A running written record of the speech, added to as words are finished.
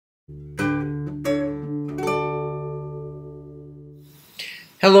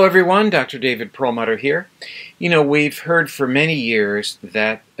Hello everyone, Dr. David Perlmutter here. We've heard for many years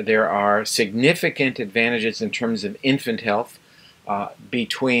that there are significant advantages in terms of infant health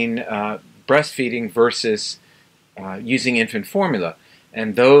between breastfeeding versus using infant formula.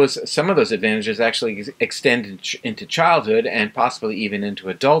 And some of those advantages actually extend into childhood and possibly even into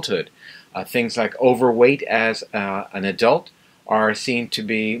adulthood. Things like overweight as an adult are seen to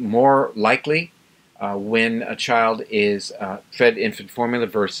be more likely when a child is fed infant formula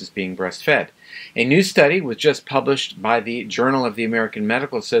versus being breastfed. A new study was just published by the Journal of the American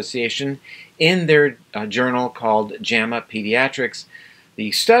Medical Association in their journal called JAMA Pediatrics.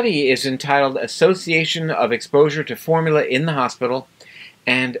 The study is entitled Association of Exposure to Formula in the Hospital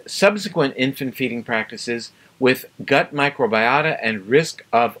and Subsequent Infant Feeding Practices with Gut Microbiota and Risk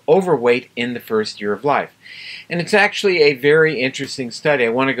of Overweight in the First Year of Life. And it's actually a very interesting study. I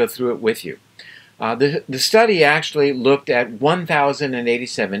want to go through it with you. The study actually looked at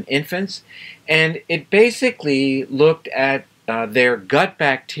 1,087 infants, and it basically looked at their gut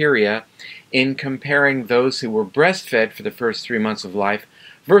bacteria in comparing those who were breastfed for the first 3 months of life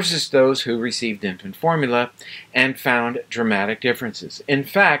versus those who received infant formula, and found dramatic differences. In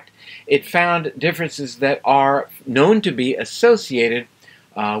fact, it found differences that are known to be associated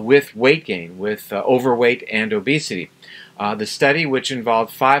with weight gain, with overweight and obesity. The study, which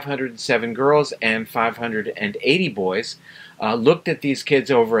involved 507 girls and 580 boys, looked at these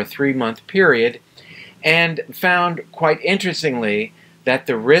kids over a 3-month period and found, quite interestingly, that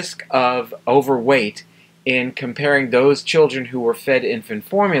the risk of overweight in comparing those children who were fed infant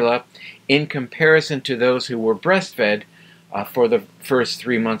formula in comparison to those who were breastfed for the first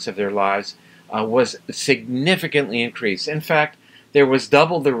 3 months of their lives was significantly increased. In fact, there was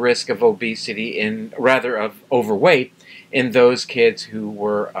double the risk of obesity, of overweight, in those kids who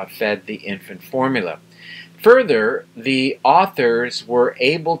were fed the infant formula. Further, the authors were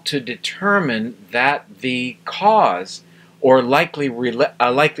able to determine that the cause or a likely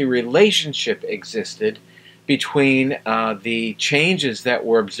relationship existed between the changes that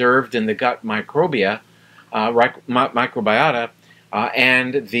were observed in the gut microbiota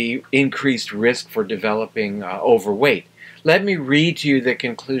and the increased risk for developing overweight. Let me read to you the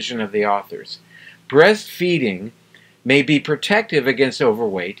conclusion of the authors. Breastfeeding may be protective against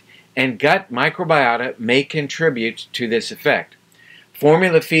overweight, and gut microbiota may contribute to this effect.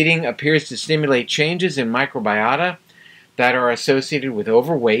 Formula feeding appears to stimulate changes in microbiota that are associated with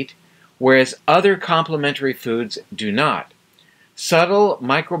overweight, whereas other complementary foods do not. Subtle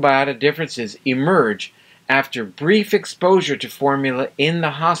microbiota differences emerge after brief exposure to formula in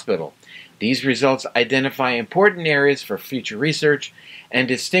the hospital. These results identify important areas for future research and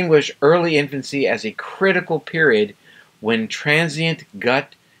distinguish early infancy as a critical period when transient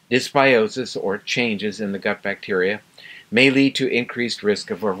gut dysbiosis, or changes in the gut bacteria, may lead to increased risk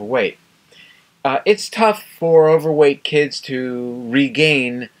of overweight. It's tough for overweight kids to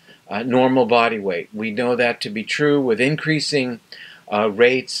regain normal body weight. We know that to be true with increasing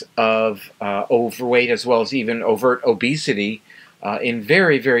rates of overweight as well as even overt obesity in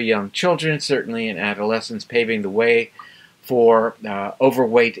very, very young children, certainly in adolescence, paving the way for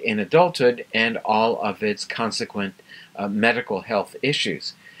overweight in adulthood and all of its consequent medical health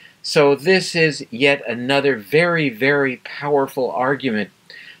issues. So this is yet another very, very powerful argument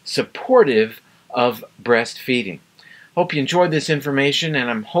supportive of breastfeeding. Hope you enjoyed this information, and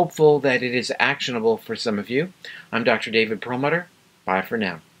I'm hopeful that it is actionable for some of you. I'm Dr. David Perlmutter. Bye for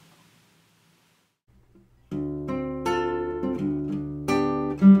now.